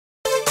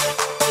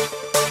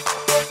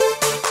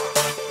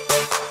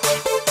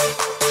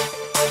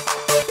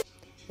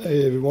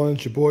Hey everyone,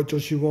 it's your boy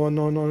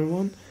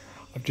Joshua991.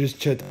 I've just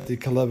checked the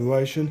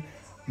collaboration.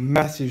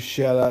 Massive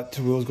shout out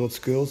to Will's Got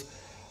Skills.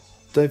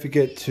 Don't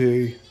forget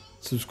to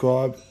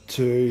subscribe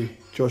to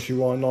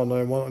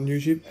Joshua991 on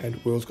YouTube and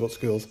Will's Got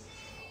Skills.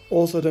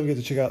 Also, don't forget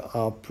to check out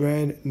our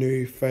brand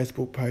new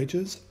Facebook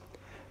pages,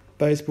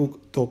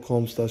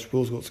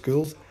 facebook.com/Will's Got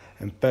Skills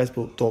and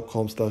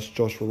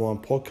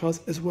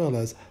facebook.com/Joshua1podcast, as well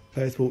as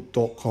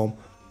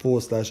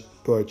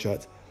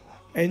facebook.com/BroChat.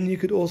 And you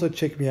could also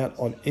check me out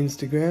on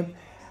Instagram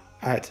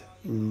at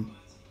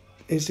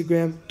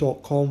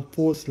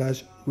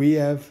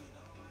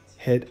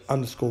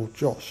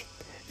instagram.com/wehavehead_Josh,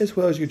 as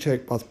well as you can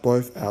check us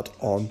both out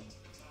on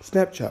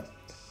Snapchat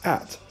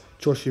at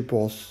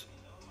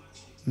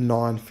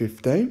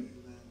JoshyBoss915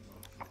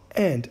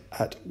 and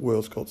at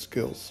Will's Got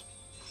Skills.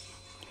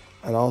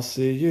 And I'll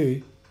see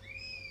you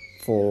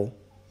for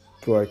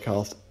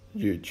broadcast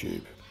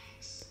YouTube.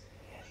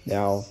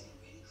 Now,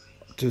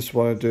 just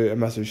want to do a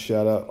massive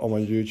shout out on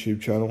my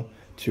YouTube channel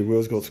to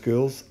Will's Got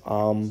Skills.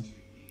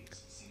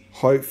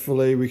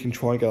 Hopefully we can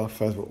try and get our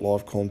Facebook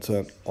Live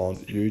content on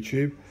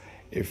YouTube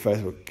if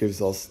Facebook gives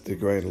us the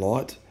green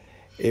light.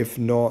 If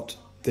not,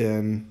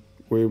 then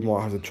we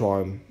might have to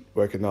try and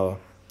work another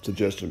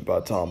suggestion,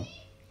 but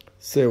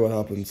see what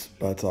happens.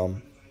 But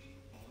I'd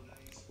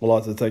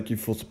like to thank you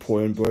for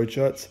supporting Bro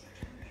Chats,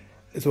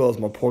 as well as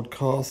my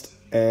podcast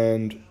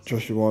and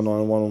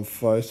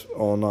Joshua191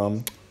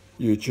 on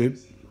YouTube,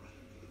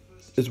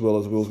 as well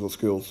as Will's Got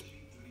Skills.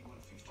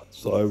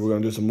 So we're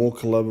going to do some more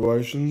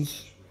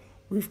collaborations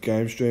with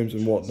game streams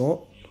and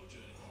whatnot,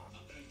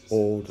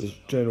 or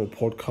just general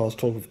podcast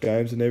talk of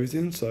games and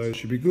everything, so it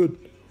should be good.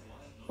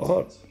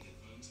 Alright,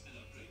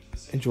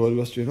 enjoy the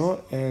rest of your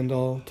night, and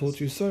I'll talk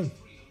to you soon.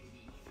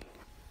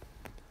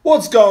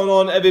 What's going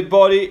on,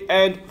 everybody,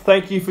 and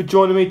thank you for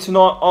joining me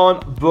tonight on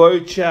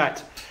Bro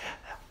Chat.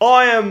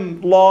 I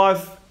am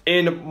live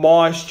in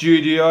my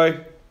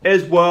studio,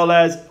 as well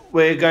as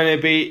we're going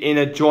to be in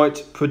a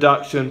joint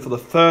production for the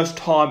first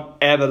time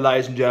ever,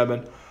 ladies and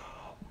gentlemen.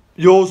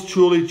 Yours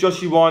truly,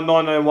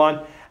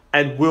 Joshua991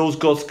 and Will's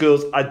Got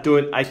Skills are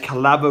doing a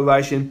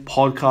collaboration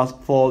podcast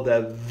for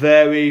the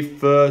very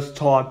first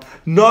time.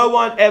 No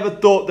one ever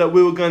thought that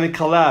we were going to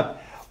collab.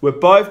 We're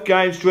both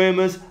game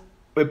streamers.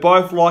 We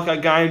both like our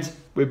games.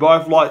 We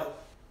both like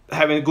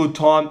having a good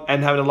time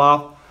and having a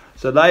laugh.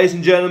 So, ladies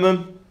and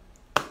gentlemen,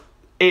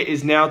 it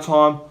is now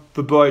time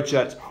for Bro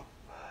Chats.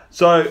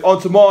 So,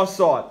 onto my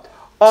side,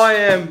 I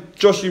am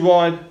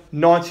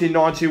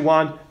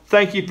Joshua1991.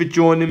 Thank you for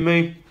joining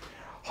me.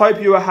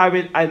 Hope you are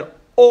having an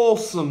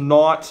awesome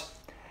night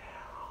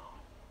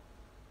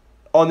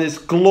on this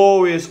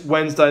glorious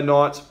Wednesday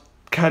night.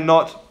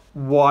 Cannot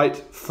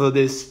wait for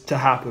this to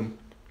happen.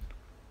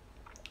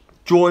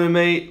 Joining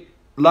me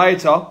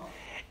later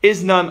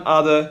is none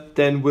other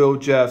than Will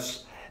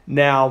Jeffs.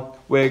 Now,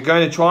 we're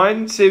going to try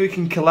and see if we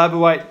can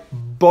collaborate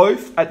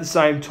both at the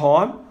same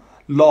time,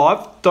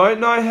 live. Don't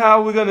know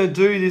how we're going to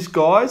do this,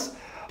 guys,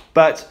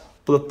 but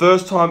for the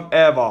first time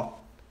ever,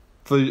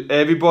 for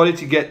everybody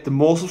to get the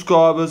more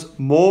subscribers,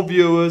 more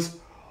viewers,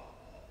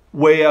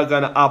 we are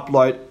going to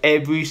upload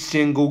every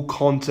single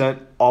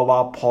content of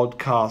our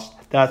podcast.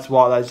 That's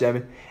right, ladies and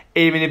gentlemen.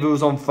 Even if it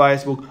was on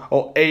Facebook,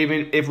 or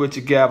even if we're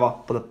together,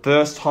 for the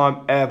first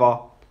time ever,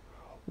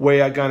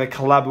 we are going to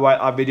collaborate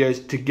our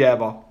videos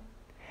together.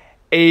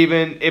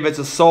 Even if it's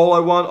a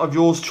solo one of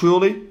yours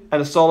truly,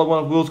 and a solo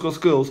one of Will's Got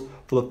Skills,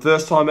 for the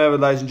first time ever,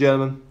 ladies and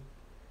gentlemen,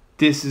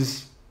 this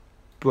is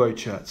Bro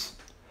Chats.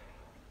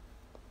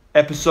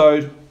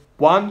 Episode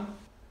 1,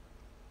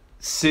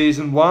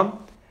 Season 1,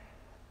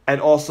 and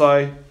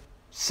also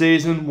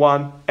Season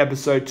 1,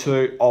 Episode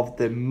 2 of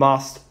the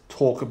Must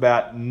Talk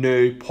About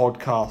new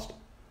podcast,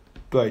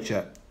 Bro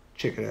Chat.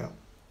 Check it out.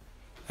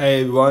 Hey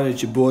everyone,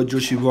 it's your boy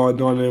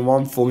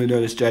Joshua991, formerly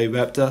known as J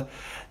Raptor,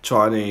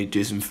 trying to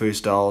do some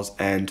freestyles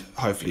and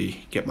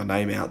hopefully get my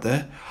name out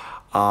there.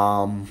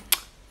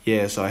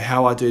 Yeah, so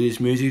how I do this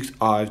music,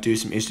 I do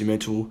some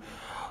instrumental,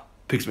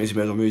 pick some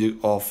instrumental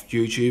music off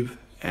YouTube,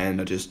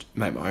 and I just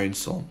make my own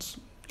songs,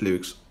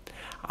 lyrics.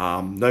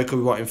 No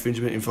copyright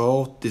infringement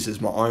involved. This is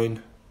my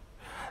own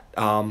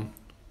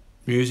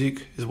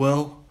music as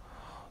well.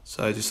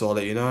 So just so I'll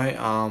let you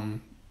know,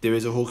 there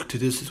is a hook to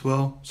this as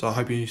well. So I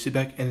hope you sit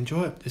back and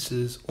enjoy it. This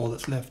is all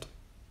that's left.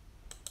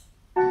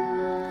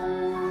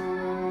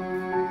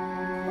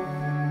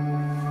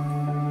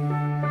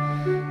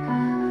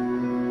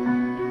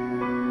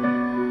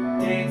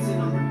 Dancing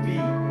on the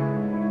beat.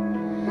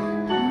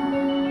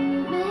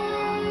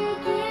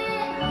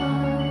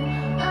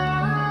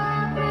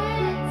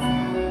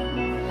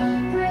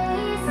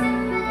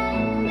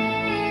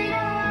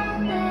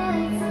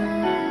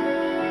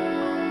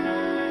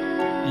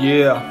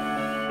 Yeah,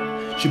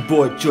 it's your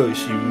boy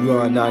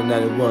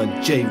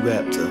Joshua991, J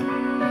Raptor.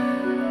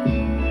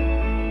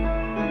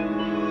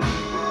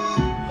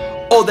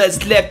 All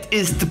that's left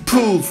is to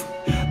prove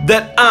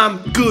that I'm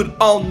good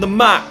on the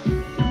mic.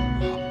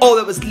 All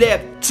that was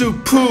left to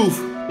prove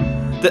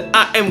that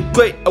I am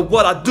great at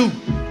what I do.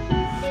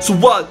 So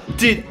what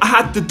did I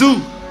have to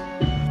do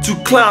to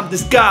climb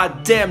this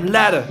goddamn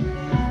ladder?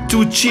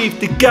 to achieve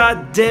the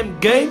goddamn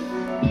game,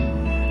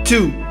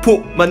 to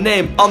put my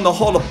name on the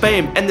Hall of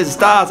Fame and the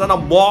stars, and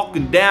I'm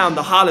walking down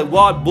the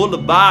Hollywood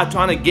Boulevard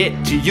trying to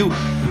get to you.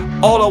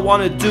 All I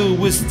wanna do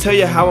was tell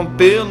you how I'm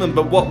feeling,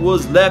 but what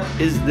was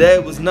left is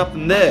there was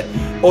nothing there.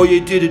 All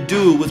you did to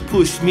do was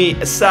push me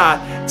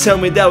aside, tell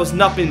me there was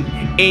nothing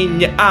in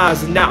your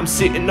eyes, and now I'm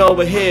sitting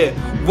over here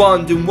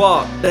wondering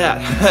what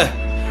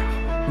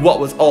what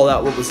was all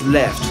that what was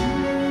left.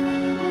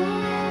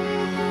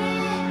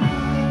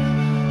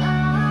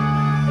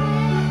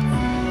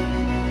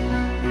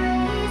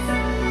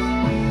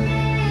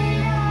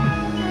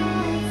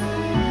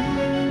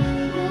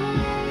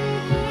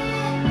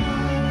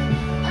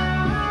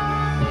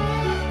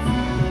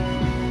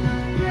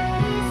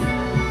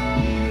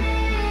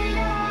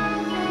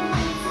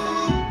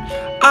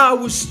 I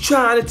was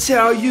trying to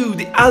tell you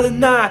the other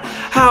night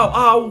how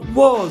I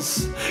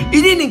was.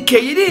 You didn't care,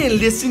 you didn't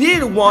listen, you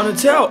didn't want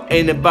to tell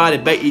anybody,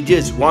 but you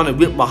just want to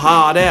rip my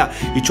heart out.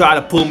 You try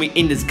to pull me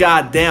in this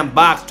goddamn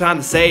box, trying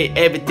to say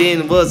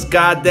everything was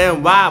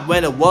goddamn right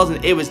when it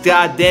wasn't. It was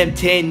goddamn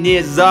 10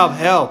 years of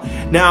hell.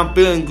 Now I'm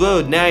feeling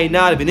good, now you're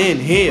not even in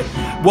here.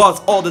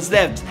 What's all that's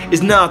left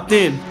is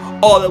nothing.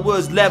 All that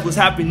was left was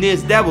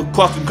happiness that was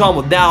crossed and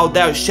crumbled down,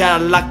 that was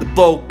shattered like the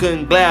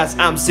broken glass.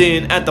 I'm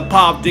sitting at the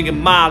pub drinking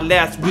my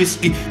last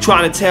whiskey,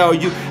 trying to tell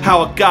you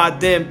how I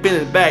goddamn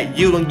feeling about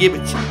you. Don't give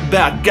a shit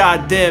about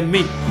goddamn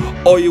me.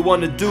 All you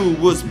wanna do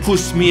was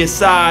push me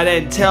aside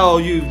and tell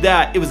you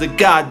that it was a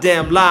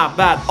goddamn lie,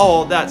 about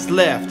all that's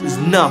left is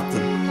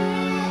nothing.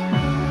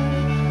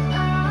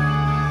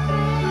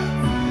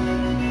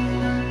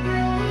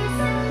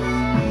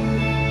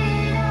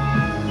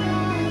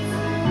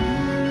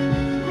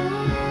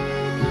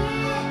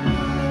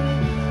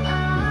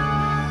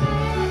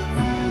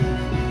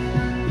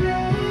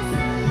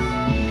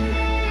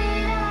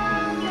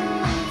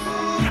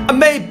 I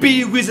may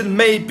be a wizard,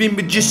 may be a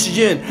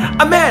magician.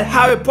 I met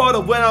Harry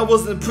Potter when I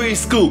was in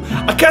preschool.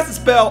 I cast a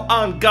spell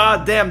on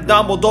goddamn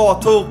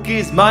Dumbledore, took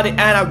his money and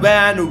I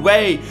ran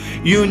away.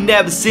 You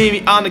never see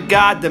me on the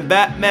goddamn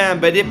Batman,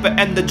 but if I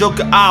am the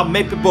Joker, I'll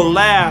make people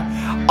laugh.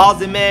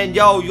 Aussie man,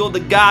 yo, you're the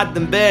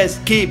goddamn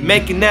best. Keep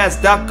making that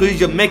stuff cause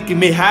you're making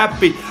me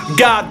happy.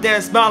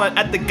 Goddamn smiling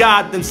at the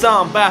goddamn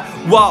sun, but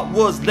what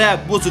was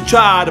left was to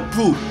try to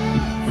prove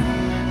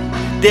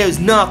there's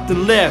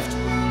nothing left.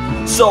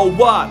 So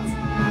what?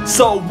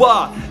 So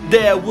what?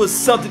 There was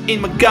something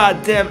in my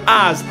goddamn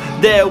eyes.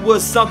 There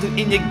was something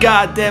in your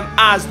goddamn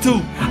eyes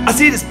too. I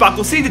see the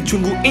sparkle, see the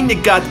twinkle in your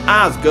goddamn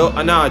eyes, girl,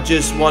 and I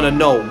just wanna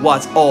know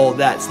what's all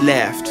that's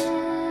left.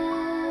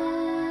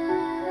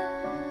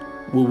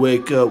 We'll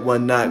wake up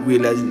one night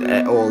realizing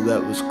that all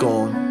that was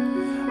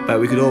gone,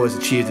 but we could always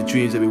achieve the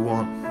dreams that we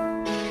want.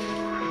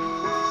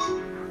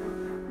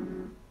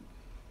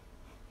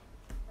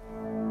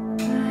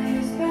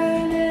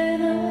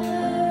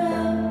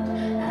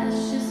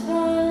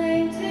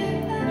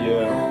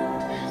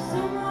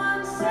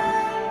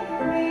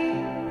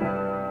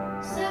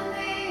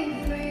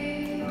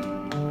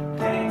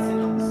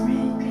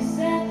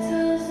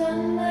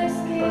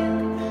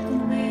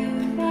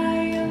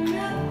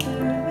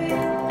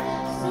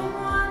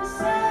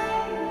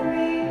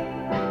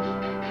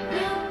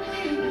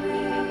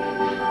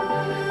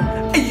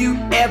 Are you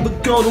ever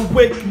gonna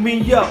wake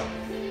me up?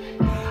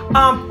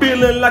 I'm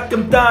feeling like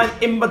I'm dying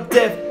in my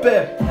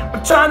deathbed.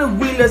 I'm trying to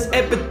realize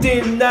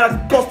everything that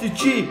I'm supposed to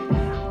achieve.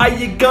 Are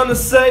you gonna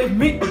save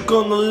me or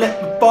gonna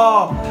let me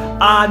fall?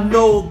 I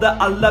know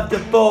that I love you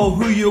for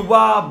who you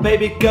are,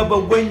 baby girl,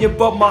 but when you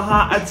broke my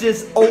heart, it's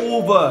just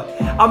over.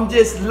 I'm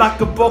just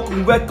like a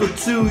broken record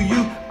to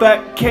you,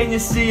 but can you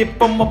see it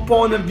from my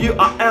point of view?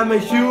 I am a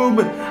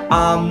human,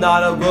 I'm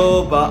not a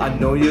robot. I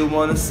know you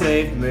wanna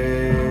save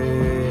me.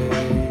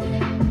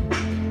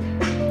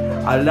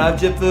 I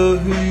loved you for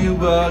who you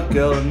were,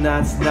 girl, and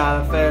that's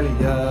not a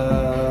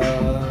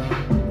failure.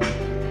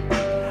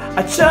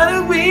 I try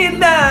to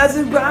realize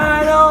and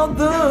write all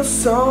the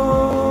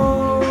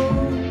songs,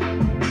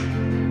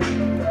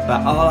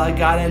 but all I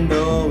gotta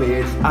know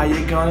is, are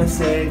you gonna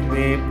save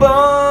me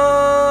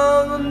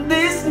from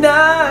this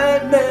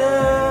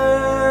nightmare?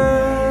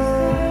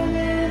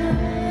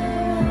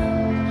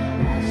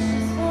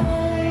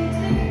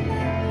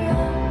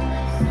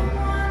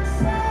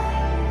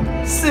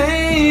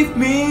 Save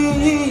me,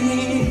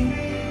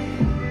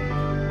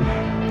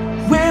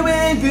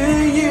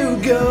 wherever you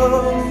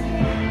go,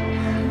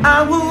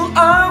 I will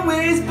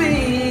always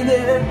be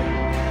there.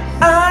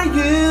 Are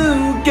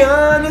you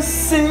gonna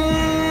save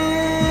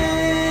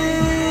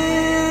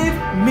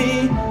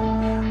me?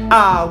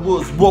 I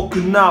was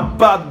woken up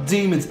by the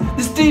demons.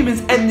 These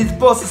demons and these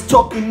voices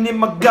talking in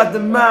my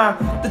goddamn mind.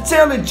 They're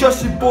telling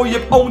Josh, boy,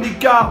 you've only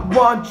got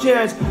one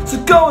chance,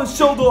 so go and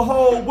show the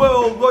whole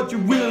world what you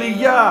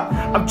really are.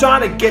 I'm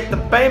trying to get the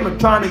fame, I'm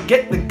trying to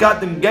get the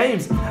goddamn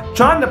games, I'm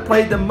trying to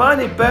play the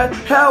money bet.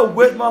 Hell,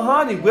 where's my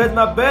honey, where's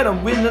my bed?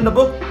 I'm reading the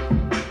book.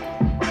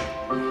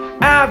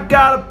 I've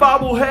got a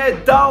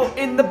bobblehead doll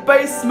in the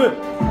basement.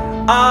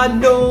 I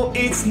know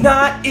it's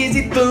not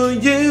easy for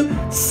you.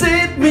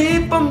 Save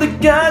me from the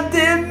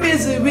goddamn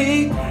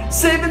misery.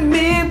 Saving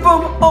me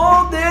from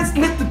all that's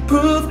left to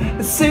prove.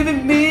 And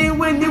saving me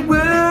when you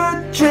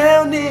were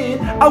drowning.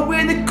 I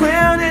wear the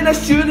crown and I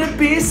shouldn't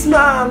be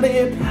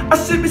smiling. I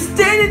should be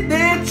standing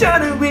there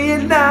trying to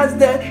realize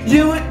that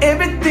you were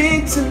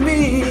everything to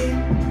me.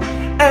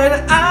 And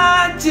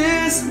I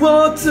just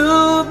want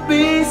to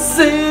be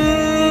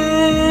saved.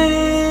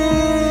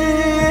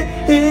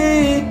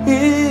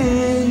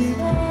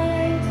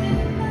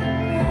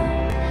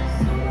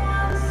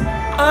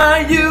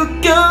 Are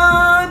you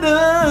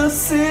gonna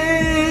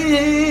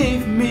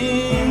save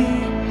me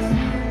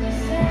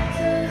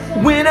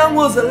when I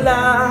was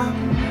alive,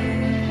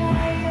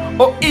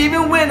 or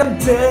even when I'm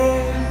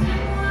dead?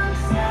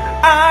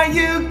 Are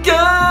you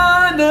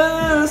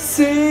gonna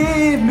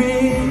save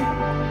me?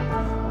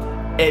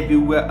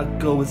 Everywhere I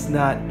go it's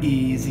not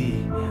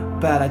easy,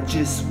 but I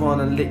just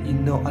wanna let you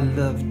know I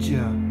loved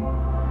you.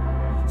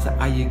 So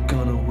are you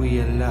gonna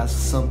realize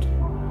something,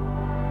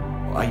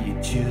 or are you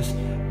just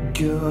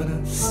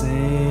gonna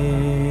save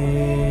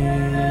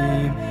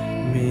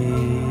me?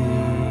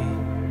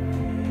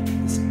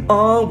 It's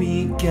all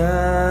we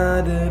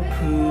gotta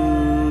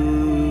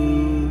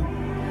prove.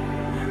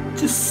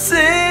 Just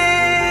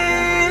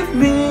save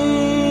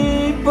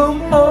me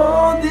from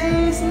all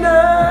these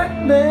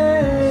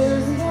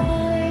nightmares.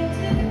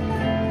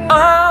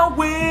 I'll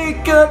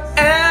wake up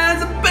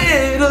as a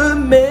better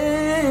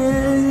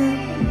man.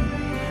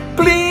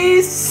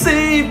 Please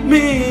save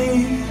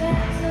me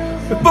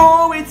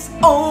before it's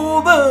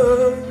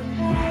over.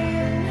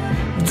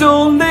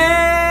 Don't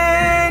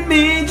let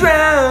me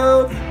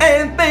drown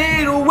and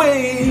fade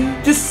away.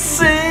 Just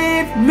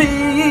save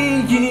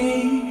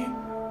me.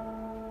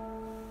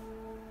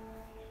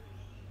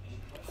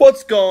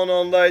 What's going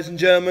on, ladies and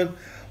gentlemen?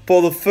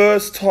 For the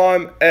first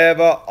time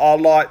ever,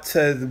 I'd like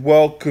to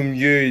welcome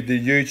you, the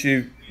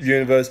YouTube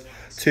universe,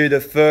 to the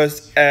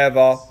first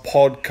ever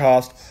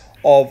podcast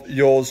of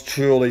yours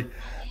truly,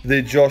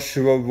 the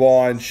Joshua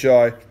Ryan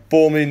Show,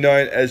 formerly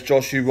known as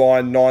Joshua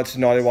Ryan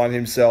 1991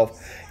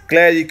 himself.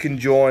 Glad you can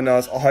join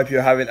us. I hope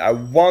you're having a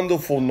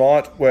wonderful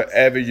night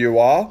wherever you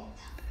are.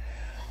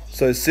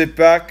 So sit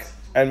back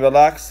and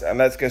relax and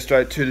let's get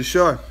straight to the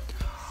show.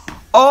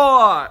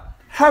 Alright,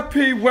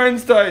 happy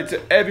Wednesday to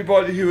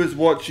everybody who is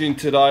watching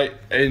today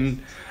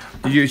in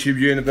the YouTube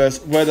universe,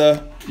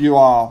 whether you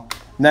are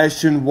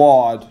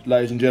nationwide,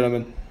 ladies and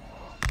gentlemen.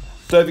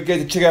 Don't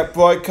forget to check out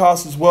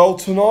broadcasts as well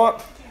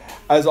tonight,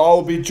 as I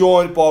will be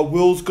joined by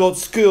Will's Got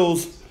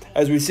Skills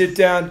as we sit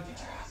down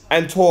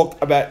and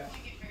talk about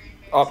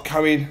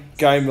upcoming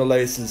game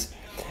releases.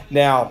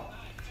 Now,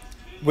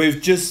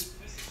 we've just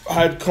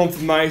had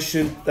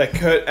confirmation that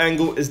Kurt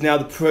Angle is now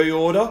the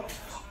pre-order.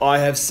 I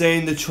have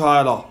seen the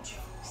trailer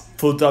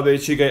for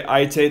WWE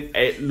 18.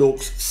 It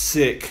looks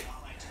sick.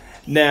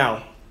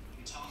 Now,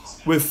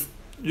 with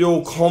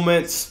your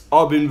comments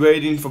I've been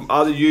reading from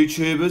other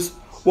YouTubers,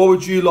 what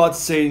would you like to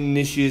see in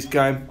this year's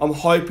game? I'm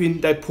hoping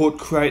they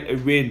create a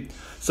ring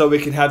so we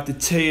can have the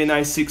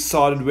TNA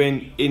 6-sided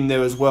ring in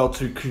there as well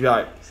to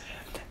create,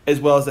 as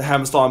well as the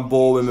Hammerstein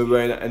Ballroom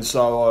Arena and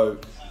so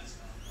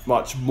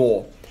much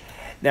more.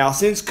 Now,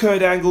 since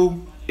Kurt Angle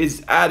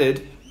is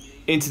added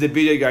into the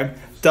video game,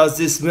 does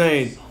this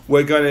mean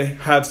we're going to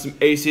have some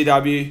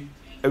ECW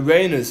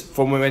arenas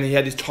from when he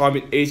had his time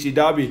in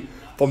ECW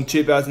from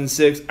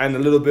 2006 and a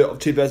little bit of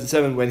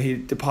 2007 when he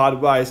departed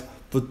ways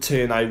for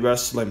TNA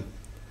Wrestling?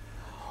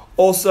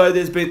 Also,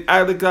 there's been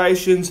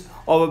allegations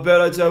of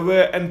Alberto Del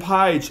Rio and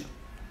Paige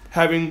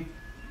having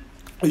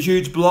a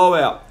huge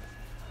blowout.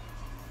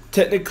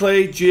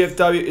 Technically,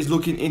 GFW is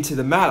looking into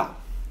the matter.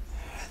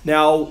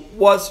 Now,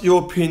 what's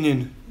your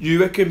opinion?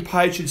 You reckon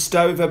Paige should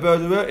stay with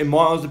Alberto Del Rio? In my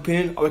honest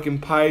opinion, I reckon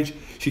Paige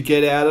should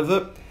get out of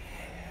it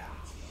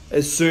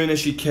as soon as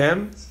she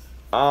can.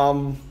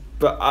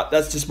 But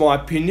that's just my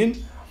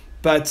opinion.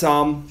 But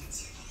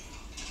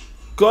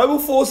Global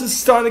Force is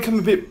starting to come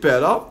a bit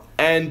better.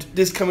 And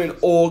this coming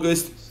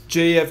August,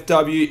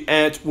 GFW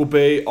Ant will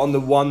be on the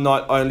one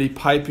night only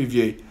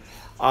pay-per-view.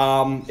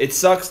 It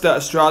sucks that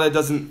Australia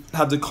doesn't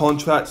have the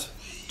contract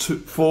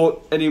for it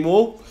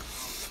anymore,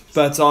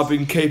 but I've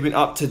been keeping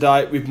up to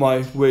date with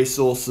my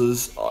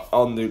resources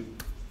on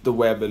the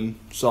web and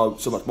so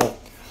much more.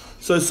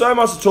 So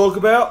much to talk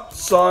about.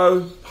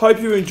 So hope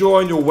you're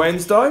enjoying your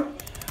Wednesday.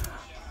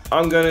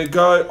 I'm going to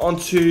go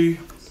onto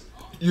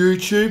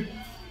YouTube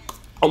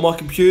on my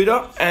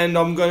computer and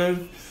I'm going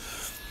to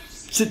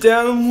sit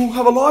down and we'll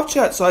have a live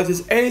chat. So if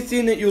there's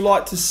anything that you'd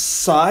like to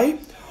say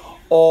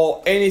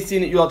or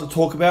anything that you'd like to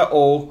talk about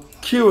or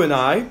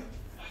Q&A,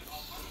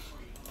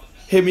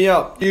 hit me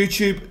up.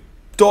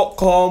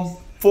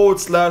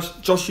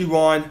 youtube.com/Joshua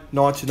Ryan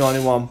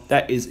 1991.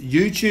 That is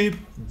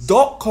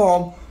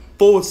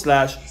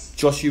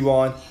youtube.com/Joshua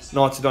Ryan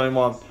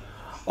 1991.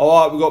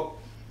 Alright, we've got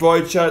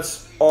bro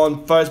chats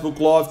on Facebook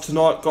Live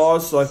tonight,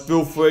 guys, so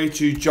feel free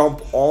to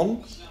jump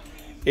on.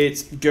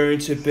 It's going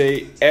to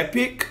be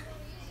epic,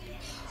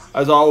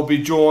 as I will be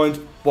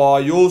joined by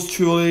yours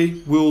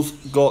truly, Will's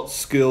Got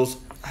Skills,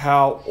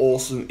 How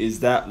awesome is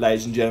that,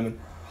 ladies and gentlemen?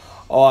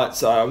 Alright,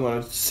 so I'm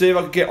going to see if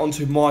I can get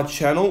onto my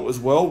channel as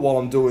well while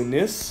I'm doing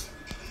this.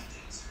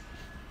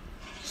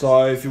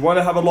 So if you want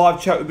to have a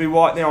live chat with me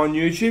right now on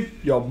YouTube,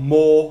 you're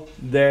more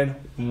than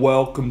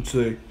welcome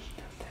to.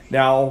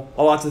 Now,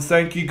 I'd like to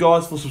thank you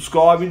guys for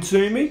subscribing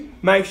to me.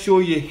 Make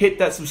sure you hit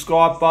that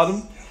subscribe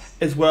button,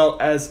 as well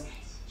as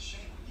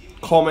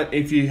comment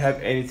if you have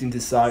anything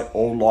to say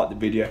or like the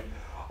video.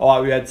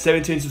 Alright, we had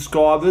 17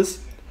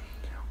 subscribers.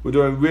 We're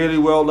doing really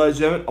well, ladies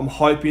and gentlemen. I'm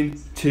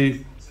hoping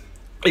to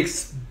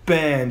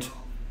expand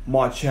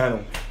my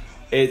channel.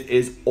 It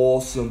is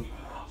awesome.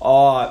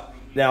 Alright,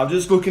 now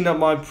just looking at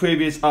my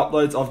previous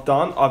uploads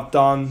I've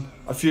done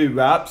a few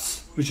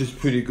raps, which is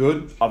pretty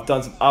good. I've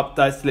done some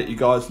updates to let you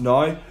guys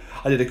know.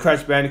 I did a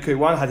Crash Bandicoot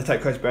one. I had to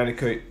take Crash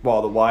Bandicoot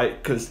by the way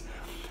because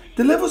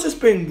the level's just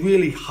been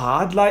really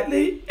hard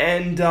lately,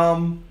 and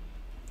I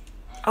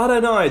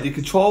don't know, the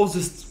controls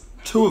just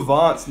too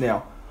advanced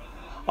now.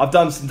 I've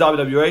done some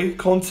WWE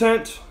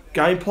content,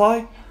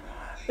 gameplay,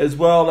 as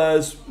well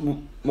as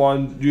my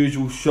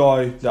usual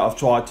show that I've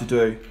tried to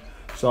do.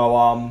 So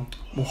I'm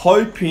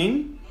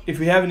hoping if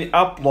we have any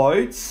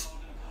uploads,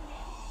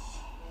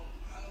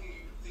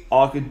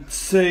 I could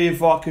see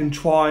if I can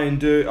try and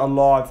do a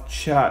live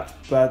chat,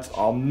 but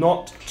I'm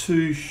not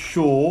too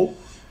sure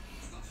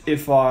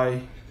if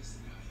I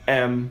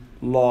am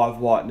live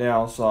right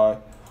now,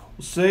 so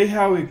we'll see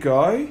how we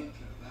go.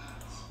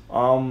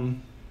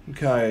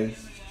 Okay,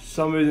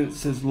 some reason it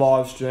says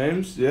live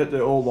streams. Yeah,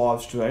 they're all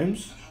live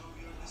streams.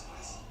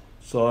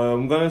 So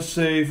I'm gonna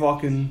see if I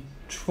can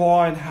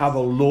try and have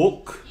a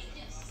look,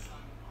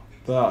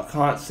 but I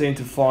can't seem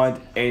to find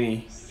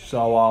any.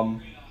 So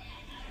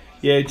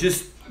yeah,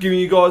 just giving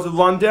you guys a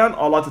rundown.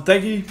 I'd like to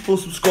thank you for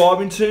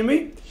subscribing to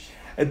me,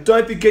 and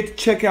don't forget to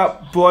check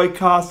out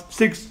broadcast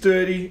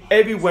 6:30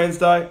 every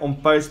Wednesday on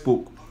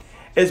Facebook,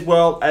 as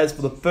well as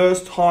for the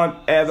first time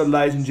ever,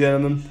 ladies and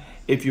gentlemen,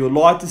 if you would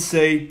like to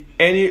see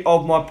any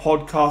of my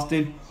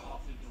podcasting,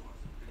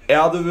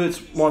 either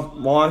it's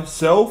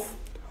myself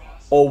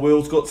or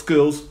Will's Got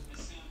Skills,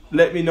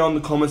 let me know in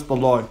the comments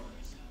below, and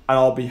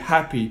I'll be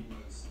happy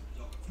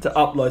to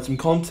upload some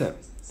content.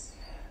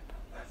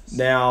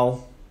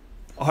 Now,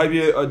 I hope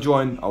you are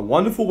enjoying a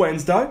wonderful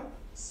Wednesday.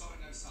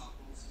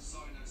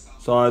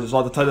 So I'd just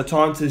like to take the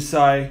time to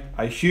say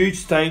a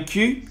huge thank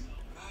you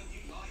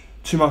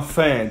to my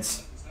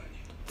fans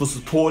for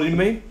supporting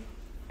me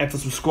and for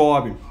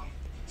subscribing.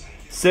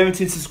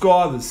 17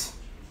 subscribers.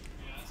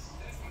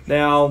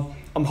 Now,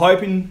 I'm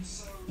hoping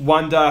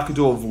one day I could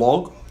do a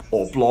vlog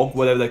or blog,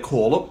 whatever they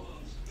call it,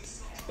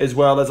 as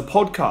well as a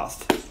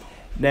podcast.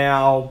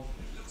 Now,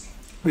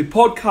 with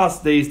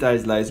podcasts these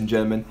days, ladies and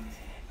gentlemen,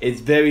 it's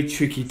very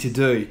tricky to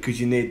do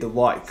because you need the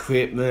right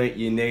equipment,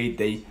 you need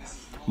the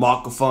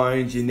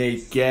microphones, you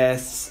need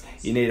guests,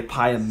 you need to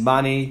pay them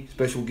money,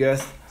 special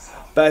guests.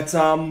 But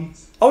I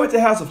went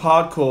to House of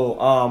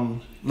Hardcore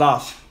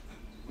last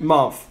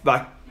month,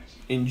 back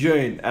in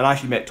June, and I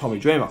actually met Tommy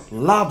Dreamer.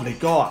 Lovely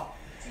guy.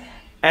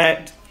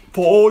 And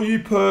for all you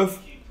Perth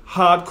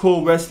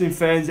hardcore wrestling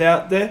fans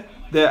out there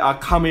that are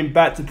coming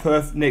back to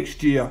Perth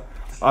next year,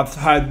 I've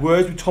had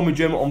words with Tommy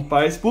Dreamer on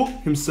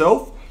Facebook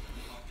himself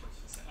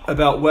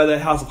about whether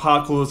House of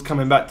Hardcore is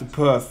coming back to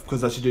Perth,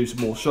 because they should do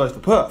some more shows for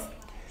Perth.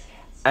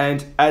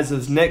 And as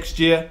of next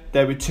year,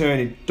 they're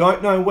returning.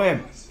 Don't know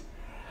when.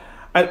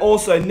 And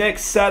also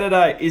next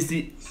Saturday is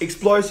the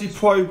Explosive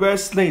Pro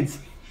Wrestling's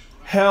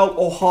Hell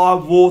or High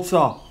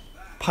Water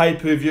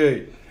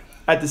pay-per-view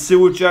at the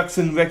Cyril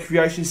Jackson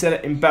Recreation Centre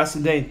in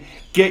Bassendean.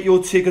 Get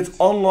your tickets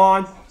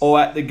online or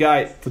at the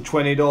gate for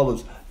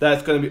 $20.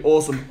 That's going to be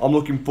awesome. I'm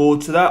looking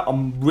forward to that.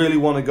 I really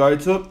want to go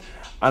to it,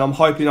 and I'm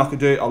hoping I can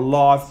do a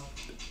live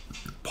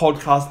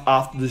podcast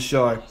after the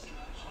show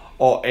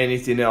or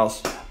anything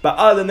else. But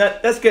other than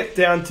that, let's get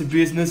down to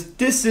business.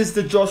 This is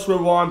the Joshua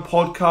Ryan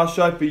podcast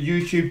show for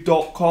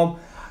YouTube.com.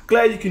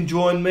 Glad you can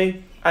join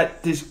me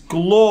at this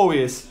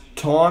glorious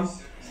time.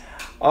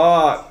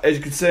 As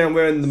you can see, I'm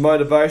wearing the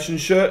Motivation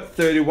shirt,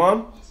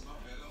 31.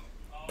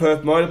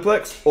 Perth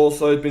Motorplex,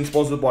 also been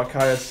sponsored by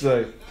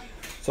KFC.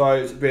 So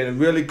it's been a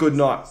really good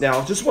night. Now,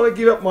 I just want to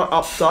give up my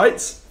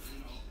updates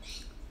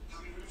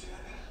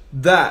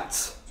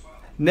that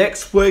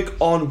next week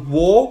on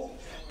War,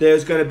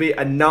 there's going to be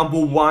a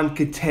 #1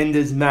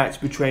 contenders match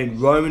between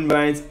Roman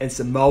Reigns and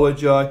Samoa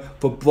Joe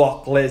for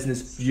Brock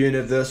Lesnar's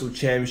Universal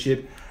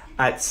Championship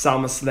at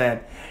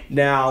SummerSlam.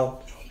 Now,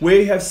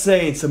 we have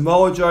seen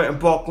Samoa Joe and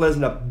Brock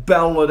Lesnar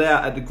battle it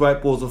out at the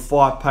Great Balls of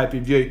Fire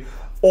pay-per-view.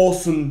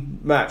 Awesome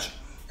match,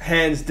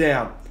 hands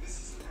down.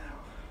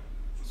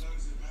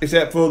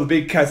 Except for the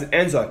big case at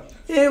Enzo.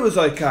 Yeah, it was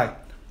okay.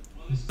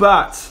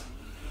 But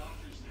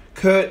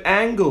Kurt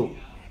Angle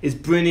is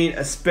bringing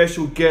a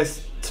special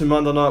guest to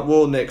Monday Night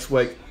Raw next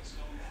week.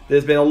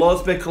 There's been a lot of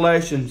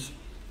speculations.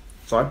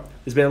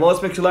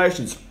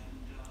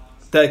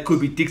 That it could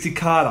be Dixie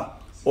Carter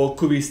or it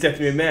could be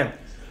Stephanie McMahon.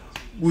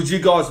 Would you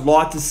guys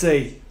like to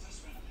see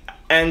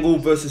Angle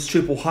versus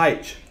Triple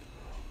H,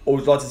 or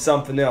would you like to see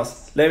something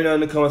else? Let me know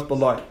in the comments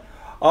below.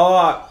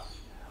 Alright,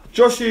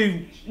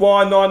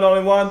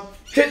 JoshyY991.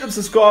 Hit the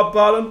subscribe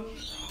button.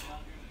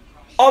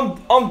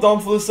 I'm done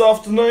for this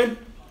afternoon.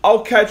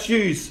 I'll catch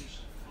yous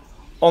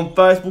on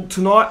Facebook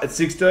tonight at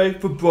 6:30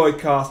 for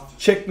broadcast.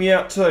 Check me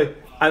out too.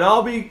 And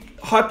I'll be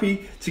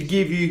happy to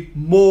give you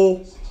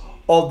more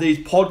of these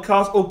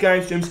podcasts or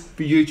game streams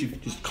for YouTube.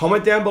 Just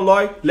comment down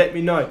below, let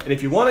me know. And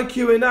if you want a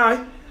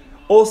Q&A,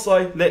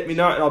 also let me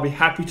know and I'll be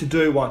happy to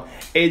do one.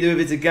 Either if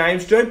it's a game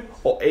stream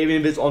or even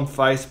if it's on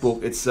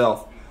Facebook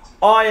itself.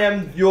 I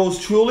am yours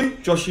truly,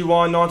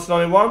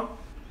 JoshyY1991.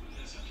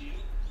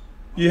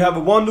 You have a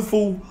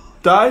wonderful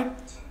day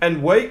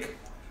and week,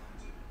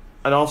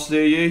 and I'll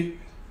see you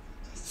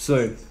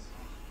soon.